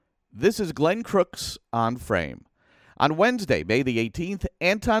This is Glenn Crooks on Frame. On Wednesday, May the 18th,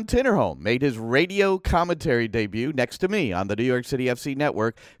 Anton Tinnerholm made his radio commentary debut next to me on the New York City FC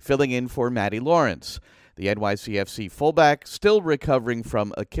Network, filling in for Matty Lawrence. The NYCFC fullback still recovering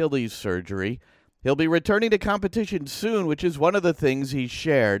from Achilles surgery. He'll be returning to competition soon, which is one of the things he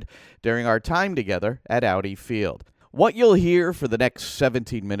shared during our time together at Audi Field. What you'll hear for the next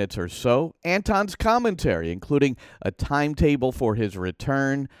 17 minutes or so, Anton's commentary, including a timetable for his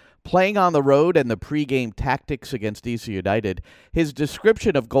return, playing on the road and the pregame tactics against DC United, his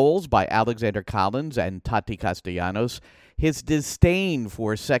description of goals by Alexander Collins and Tati Castellanos, his disdain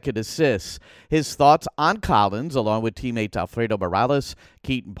for second assists, his thoughts on Collins along with teammates Alfredo Morales,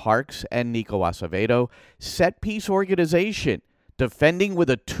 Keaton Parks, and Nico Acevedo, set-piece organization, defending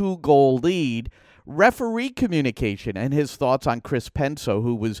with a 2-goal lead, referee communication and his thoughts on Chris Penso,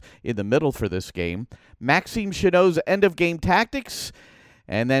 who was in the middle for this game, Maxime Chanot's end-of-game tactics,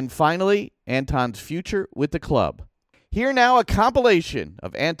 and then finally, Anton's future with the club. Here now, a compilation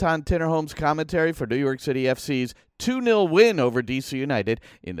of Anton Tinnerholm's commentary for New York City FC's 2-0 win over DC United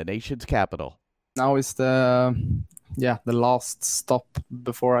in the nation's capital. Now is the last stop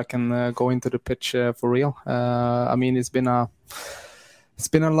before I can go into the pitch for real. It's been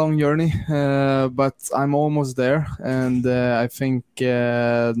a long journey, but I'm almost there, and I think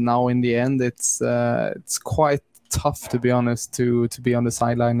now in the end it's quite tough, to be honest, to be on the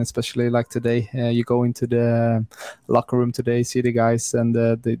sideline, especially like today. You go into the locker room today, see the guys, and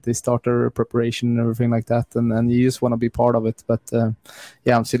they start their preparation and everything like that, and you just want to be part of it. But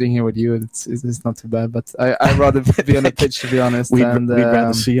I'm sitting here with you. It's not too bad, but I'd rather be on the pitch, to be honest. We'd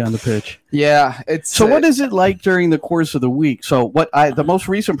rather see you on the pitch. Yeah, it's. So what is it like during the course of the week? So the most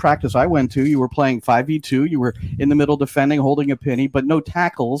recent practice I went to, you were playing 5v2. You were in the middle defending, holding a penny, but no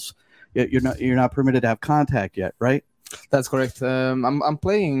tackles. You're not permitted to have contact yet, right? That's correct. I'm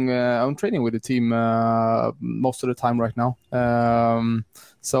playing. I'm training with the team most of the time right now.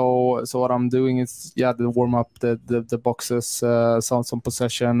 So what I'm doing is the warm up, the boxes, some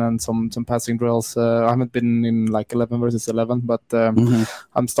possession and some passing drills. I haven't been in like 11 versus 11, but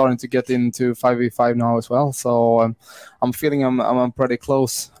I'm starting to get into 5v5 now as well. So I'm feeling I'm pretty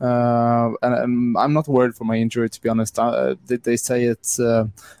close, and I'm not worried for my injury, to be honest. They say it's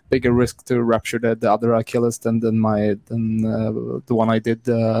bigger risk to rupture the other Achilles than the one I did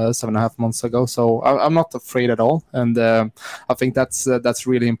 7.5 months ago. So I'm not afraid at all, and I think that's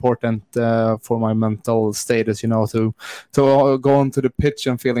really important for my mental status. To go onto the pitch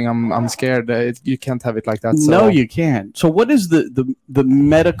and feeling I'm scared. You can't have it like that. So. No, you can't. So what is the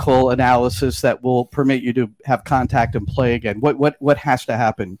medical analysis that will permit you to have contact and play again? What has to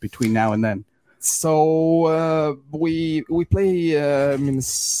happen between now and then? So we play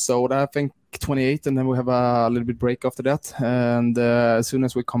Minnesota, I think, 28, and then we have a little bit break after that. And as soon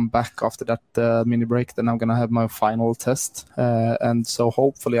as we come back after that mini break, then I'm gonna have my final test, and so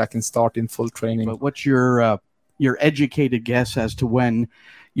hopefully I can start in full training. But what's your educated guess as to when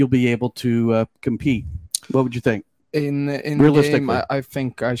you'll be able to compete? What would you think? In the game, I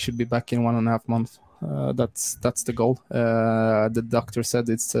think I should be back in 1.5 months. That's the goal. The doctor said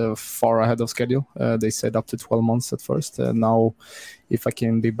it's far ahead of schedule. They said up to 12 months at first. Now, if I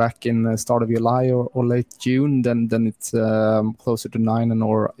can be back in the start of July or late June, then it's closer to 9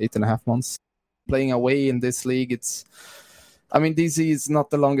 or 8.5 months. Playing away in this league, DC is not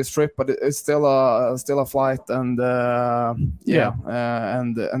the longest trip, but it's still a flight, and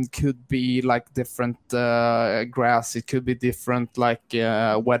and could be like different grass. It could be different like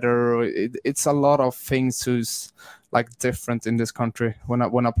weather. It's a lot of things who's like different in this country.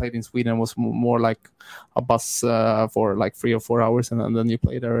 When I played in Sweden, it was more like a bus for like 3 or 4 hours, and then you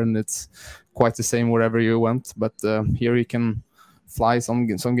play there, and it's quite the same wherever you went. But here you can fly some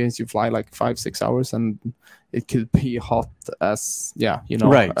games. You fly like 5-6 hours, and it could be hot as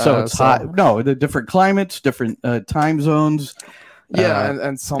right. So it's hot. No, the different climates, different time zones.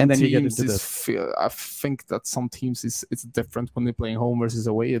 And some and then teams I think that some teams it's different when they're playing home versus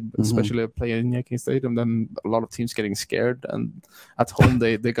away, especially playing in Yankee Stadium. Then a lot of teams getting scared, and at home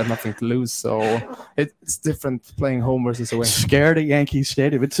they got nothing to lose. So it's different playing home versus away. Scared at Yankee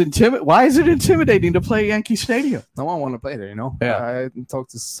Stadium. It's Why is it intimidating to play Yankee Stadium? No one want to play there, Yeah. I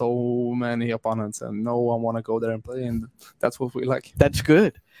talked to so many opponents, and no one want to go there and play, and that's what we like. That's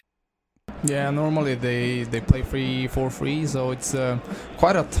good. Yeah, normally they play 3-4-3, so it's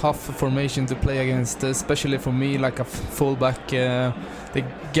quite a tough formation to play against, especially for me, like a fullback. They're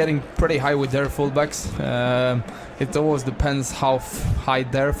getting pretty high with their fullbacks. It always depends how high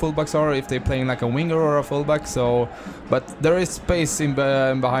their fullbacks are, if they're playing like a winger or a fullback. So, but there is space in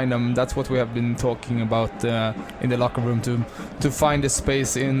behind them. That's what we have been talking about in the locker room, to find the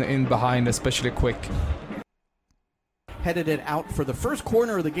space in behind, especially quick. Headed it out for the first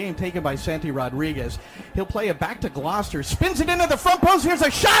corner of the game, taken by Santi Rodriguez. He'll play it back to Gloucester, spins it into the front post. Here's a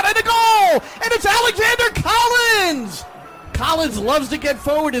shot and a goal, and it's Alexander Collins. Collins loves to get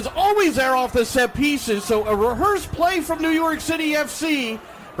forward, is always there off the set pieces. So a rehearsed play from New York City FC.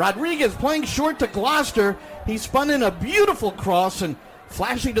 Rodriguez playing short to Gloucester. He spun in a beautiful cross and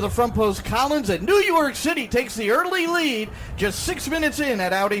flashing to the front post. Collins, and New York City takes the early lead just 6 minutes in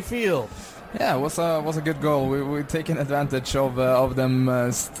at Audi Field. Yeah, it was a good goal. We're taking advantage of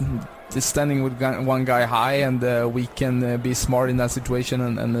them standing with one guy high, and we can be smart in that situation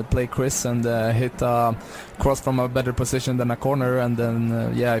and play Chris and hit a cross from a better position than a corner. And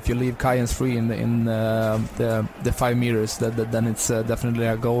then if you leave Kayens free in the 5 meters, then it's definitely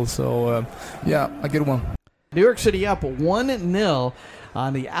a goal. So a good one. New York City up 1-0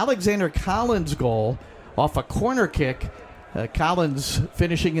 on the Alexander Collins goal off a corner kick. Collins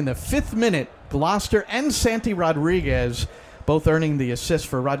finishing in the 5th minute. Gloucester and Santi Rodriguez both earning the assist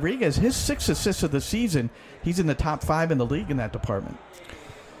for Rodriguez. His 6th assists of the season. He's in the top 5 in the league in that department.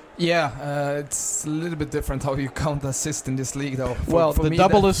 Yeah, it's a little bit different how you count assist in this league, though. For the me,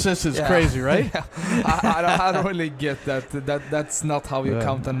 double assist is crazy, right? Yeah. I don't really get that. That's not how you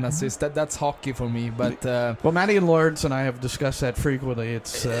count an assist. That's hockey for me. But Matty and Lawrence and I have discussed that frequently.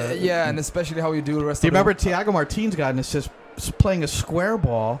 It's and especially how you do the rest. Do you remember Thiago Martins got an assist playing a square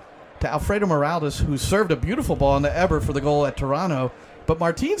ball to Alfredo Morales, who served a beautiful ball on the Eber for the goal at Toronto? But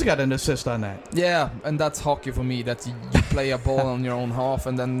Martins got an assist on that. Yeah, and that's hockey for me, that you play a ball on your own half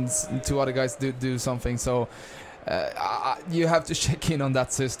and then 2 other guys do something. So you have to check in on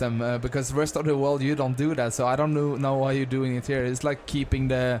that system because the rest of the world, you don't do that. So I don't know why you're doing it here. It's like keeping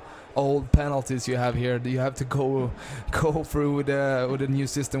the old penalties you have here. You have to go through with the new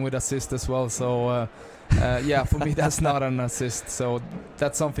system with assist as well. So for me, that's not an assist. So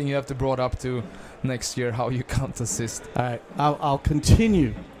that's something you have to brought up to next year, how you count assist. All right, I'll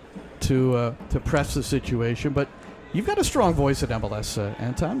continue to press the situation, but you've got a strong voice at MLS,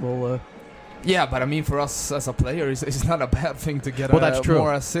 Anton. We'll Yeah, but I mean, for us as a player, it's not a bad thing to get that's true.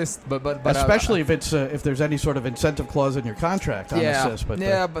 More assist. But especially if there's any sort of incentive clause in your contract on assist. But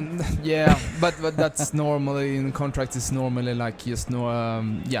that's normally in contract. Is normally like just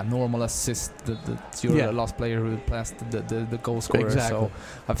normal assist. That you're the last player who passed the goal scorer. Exactly. So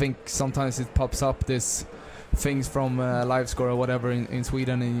I think sometimes it pops up this things from live score or whatever in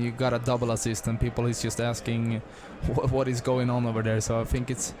Sweden, and you got a double assist, and people is just asking what is going on over there. So I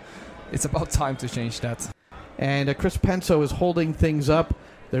think it's about time to change that. And Chris Penso is holding things up.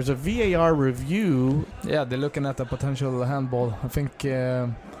 There's a VAR review. Yeah, they're looking at a potential handball. I think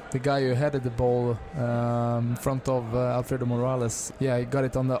the guy who headed the ball in front of Alfredo Morales, he got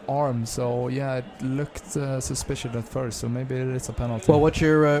it on the arm. So, it looked suspicious at first. So maybe it's a penalty. Well, what's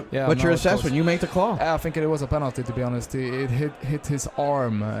your assessment? You make the call. I think it was a penalty, to be honest. It hit his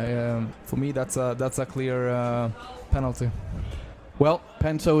arm. For me, that's a clear penalty. Well,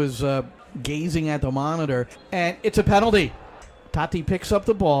 Penso is gazing at the monitor, and it's a penalty. Tati picks up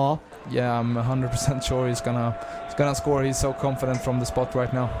the ball. Yeah, I'm 100% sure he's gonna score. He's so confident from the spot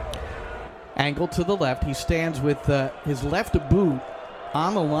right now. Angle to the left. He stands with his left boot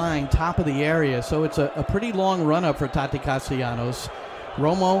on the line, top of the area. So it's a pretty long run-up for Tati Castellanos.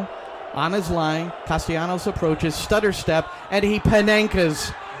 Romo on his line. Castellanos approaches, stutter step, and he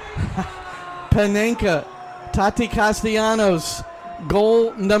Panenkas. Panenka. Tati Castellanos.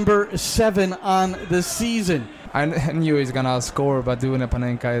 Goal number 7 on the season. I knew he's gonna score by doing a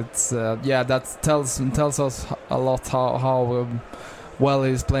Panenka. It's that tells us a lot how well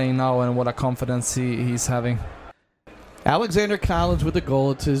he's playing now and what a confidence he's having. Alexander Collins with the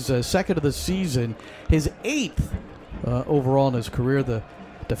goal. It's his 2nd of the season, his 8th overall in his career. The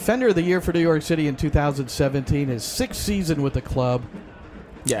Defender of the Year for New York City in 2017. His 6th season with the club.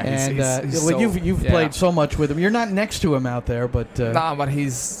 Yeah, you've played so much with him. You're not next to him out there, but but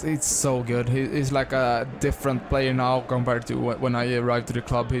he's so good. He's like a different player now compared to when I arrived to the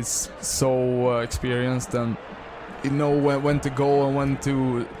club. He's so experienced and when to go and when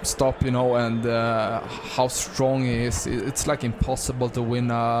to stop. And how strong he is. It's like impossible to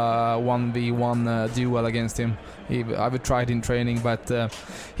win a 1v1 duel against him. I've tried in training, but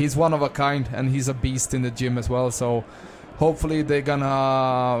he's one of a kind and he's a beast in the gym as well. So. hopefully they're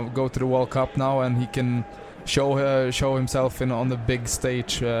gonna go to the World Cup now, and he can show himself on the big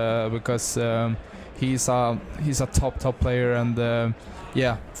stage, because he's a top player, and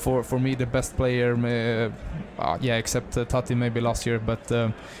for me the best player, except Tati maybe last year,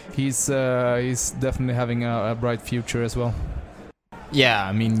 but he's definitely having a bright future as well. Yeah,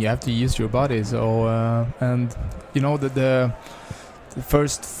 I mean, you have to use your body, so and you know the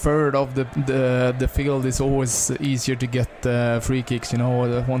first third of the field is always easier to get free kicks. You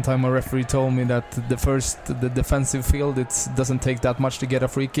know, one time a referee told me that the defensive field, it doesn't take that much to get a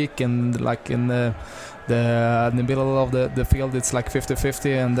free kick, and like in the middle of the field it's like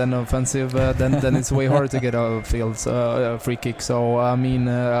 50-50, and then offensive then it's way harder to get a free kick. So I mean,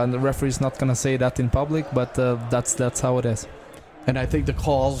 the referee's not gonna say that in public, but that's how it is. And I think the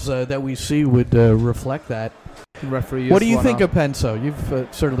calls that we see would reflect that. Referee. What do you think of Penso? You've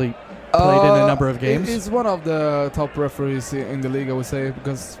certainly played in a number of games. He's one of the top referees in the league, I would say,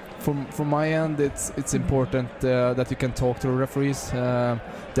 because from my end, it's important that you can talk to the referees.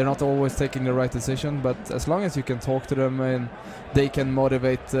 They're not always taking the right decision, but as long as you can talk to them and they can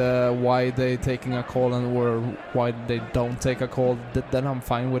motivate why they're taking a call or why they don't take a call, then I'm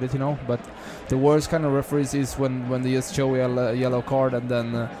fine with it, you know. But the worst kind of referees is when they just show a yellow card and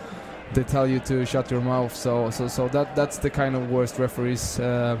then they tell you to shut your mouth. So that's the kind of worst referees,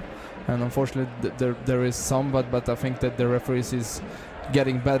 and unfortunately there is some, but I think that the referees is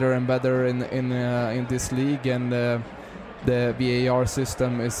getting better and better in this league, and the VAR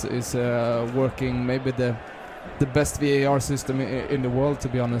system is working, maybe the best VAR system in the world, to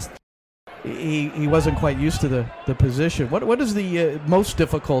be honest. He wasn't quite used to the position. What is the most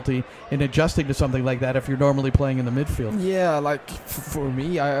difficulty in adjusting to something like that if you're normally playing in the midfield? Yeah, like for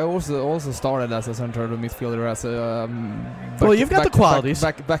me, I also started as a central midfielder, as a well, you've got the qualities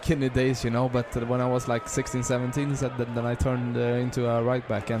back in the days, you know. But when I was like 16, 17, then I turned into a right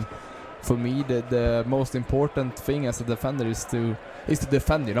back, and for me the most important thing as a defender is to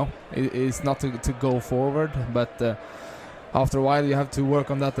defend, you know. It's not to go forward, but after a while you have to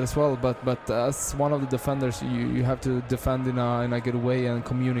work on that as well, but as one of the defenders you have to defend in a good way and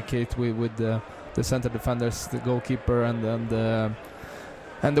communicate with the center defenders, the goalkeeper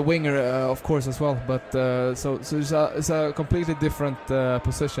and the winger, of course, as well. But so it's a completely different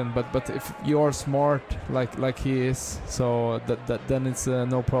position, but if you are smart like he is, so that then it's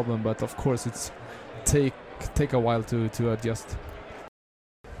no problem. But of course it's take a while to adjust.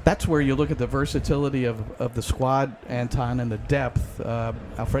 That's where you look at the versatility of the squad, Anton, and the depth.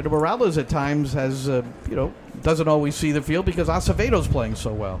 Alfredo Morales at times has, doesn't always see the field because Acevedo's playing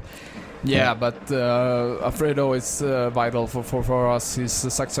so well. Yeah, but Alfredo is vital for us. He's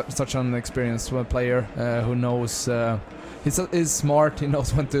such an experienced player who knows. He's smart. He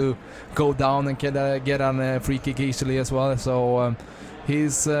knows when to go down and get on a free kick easily as well. So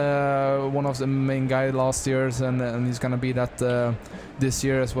he's one of the main guys last year, and he's gonna be that this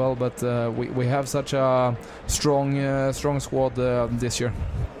year as well. But we have such a strong squad this year.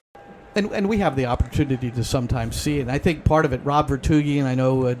 And we have the opportunity to sometimes see it. And I think part of it, Rob Vertugien, I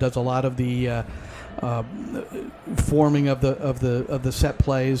know does a lot of the forming of the set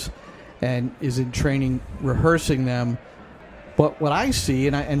plays, and is in training, rehearsing them. But what I see,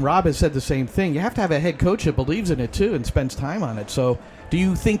 and Rob has said the same thing, you have to have a head coach that believes in it too and spends time on it. So do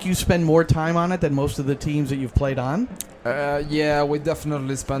you think you spend more time on it than most of the teams that you've played on? Yeah, we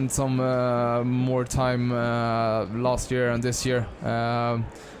definitely spent some more time last year and this year.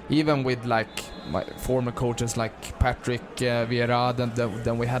 Even with like my former coaches like Patrick Vieira,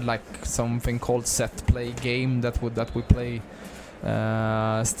 then we had like something called set play game that we play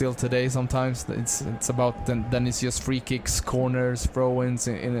still today. Sometimes it's about then it's just free kicks, corners, throw-ins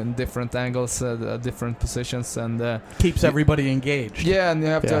in different angles, different positions, and keeps everybody engaged. Yeah, and you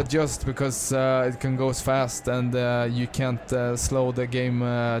have to adjust because it can go fast, and you can't slow the game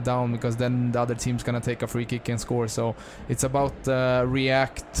down, because then the other team's gonna take a free kick and score. So it's about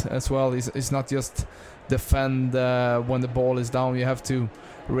react as well. It's not just defend when the ball is down. You have to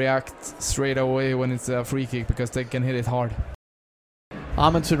react straight away when it's a free kick, because they can hit it hard.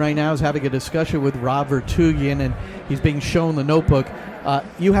 Amundsen right now is having a discussion with Rob Vertugien, and he's being shown the notebook.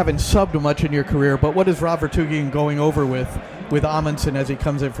 You haven't subbed much in your career, but what is Rob Vertugien going over with Amundsen as he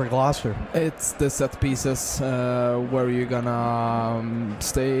comes in for Gloucester? It's the set pieces, where you're gonna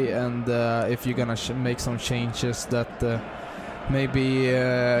stay, and if you're gonna make some changes that maybe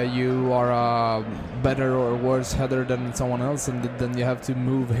you are a better or worse header than someone else, and then you have to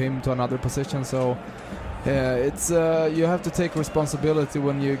move him to another position. So it's you have to take responsibility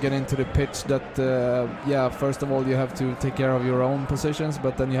when you get into the pitch that first of all you have to take care of your own positions,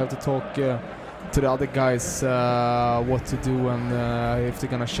 but then you have to talk to the other guys what to do and if they're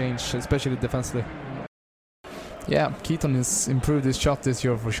gonna change, especially defensively. Yeah, Keaton has improved his shot this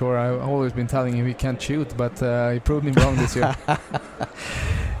year for sure. I've always been telling him he can't shoot, but he proved me wrong this year.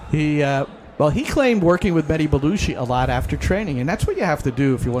 He claimed working with Mehdi Belushi a lot after training, and that's what you have to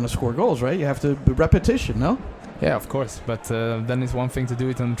do if you want to score goals, right? You have to repetition, no? Yeah, of course, but then it's one thing to do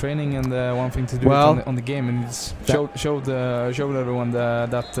it on training and one thing to do it on the game, and it's showed everyone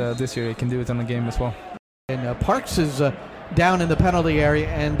that this year he can do it on the game as well. And Parks is down in the penalty area,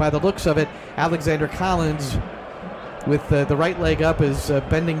 and by the looks of it, Alexander Collins with the right leg up is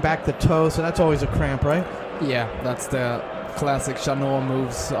bending back the toe, so that's always a cramp, right? Yeah, that's the classic Chanot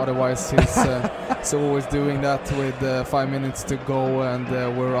moves. Otherwise, he's always doing that with 5 minutes to go, and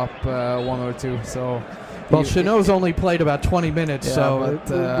we're up 1 or 2. So, well, Chanot's only played about 20 minutes, so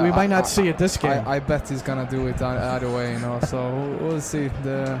but, we might not see it this game. I bet he's gonna do it either way, So we'll see.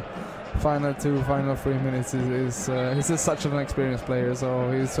 The final 2, final 3 minutes is he's such an experienced player,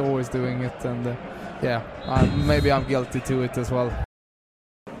 so he's always doing it, and maybe I'm guilty to it as well.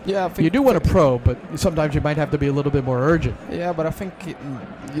 Yeah, I think you do want to probe, but sometimes you might have to be a little bit more urgent. Yeah, but I think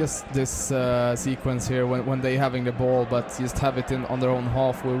just this sequence here, when they're having the ball, but just have it on their own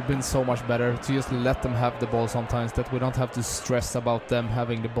half, would have been so much better to just let them have the ball sometimes, that we don't have to stress about them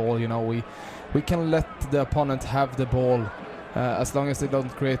having the ball. We can let the opponent have the ball as long as they don't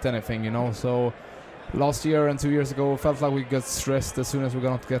create anything. So last year and 2 years ago, it felt like we got stressed as soon as we're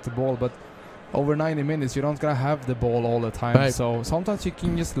gonna get the ball, but over 90 minutes, you're not going to have the ball all the time. Right. So sometimes you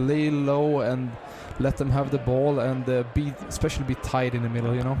can just lay low and let them have the ball and especially be tight in the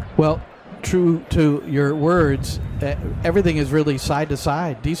middle, Well, true to your words, everything is really side to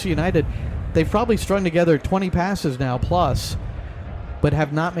side. DC United, they've probably strung together 20 passes now plus, but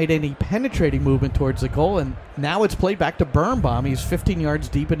have not made any penetrating movement towards the goal. And now it's played back to Birnbaum. He's 15 yards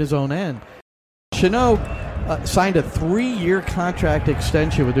deep in his own end. Chanot signed a 3-year contract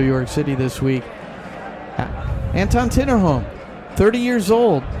extension with New York City this week. Anton Tinnerholm, 30 years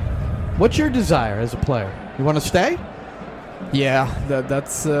old. What's your desire as a player? You want to stay? Yeah,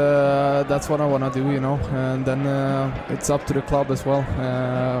 that's what I want to do, and then it's up to the club as well.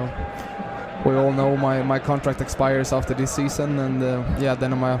 We all know my contract expires after this season, and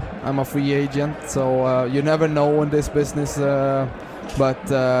then I'm a free agent. So you never know in this business, but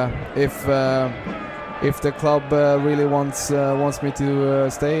if the club really wants me to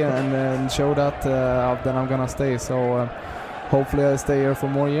stay and show that, then I'm gonna stay. So hopefully I stay here for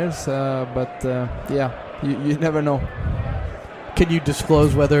more years. But you never know. Can you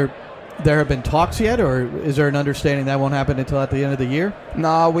disclose whether there have been talks yet, or is there an understanding that won't happen until at the end of the year?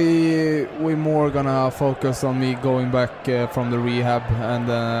 No, we more gonna focus on me going back from the rehab, and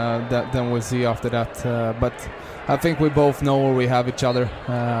then we'll see after that. But I think we both know where we have each other,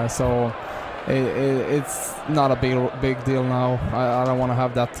 so. It's not a big deal now. I don't want to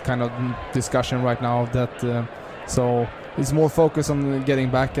have that kind of discussion right now. So it's more focus on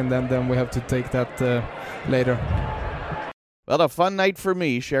getting back, and then we have to take that later. Well, a fun night for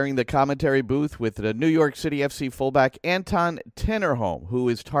me, sharing the commentary booth with the New York City FC fullback Anton Tinnerholm, who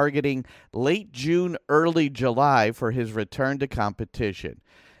is targeting late June, early July for his return to competition.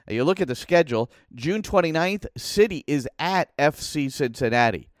 Now, you look at the schedule, June 29th, City is at FC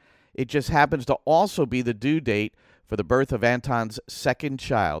Cincinnati. It just happens to also be the due date for the birth of Anton's second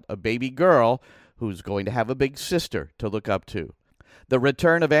child, a baby girl who's going to have a big sister to look up to. The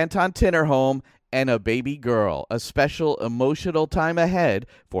return of Anton Tinnerholm and a baby girl, a special emotional time ahead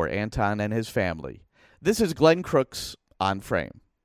for Anton and his family. This is Glenn Crooks on Frame.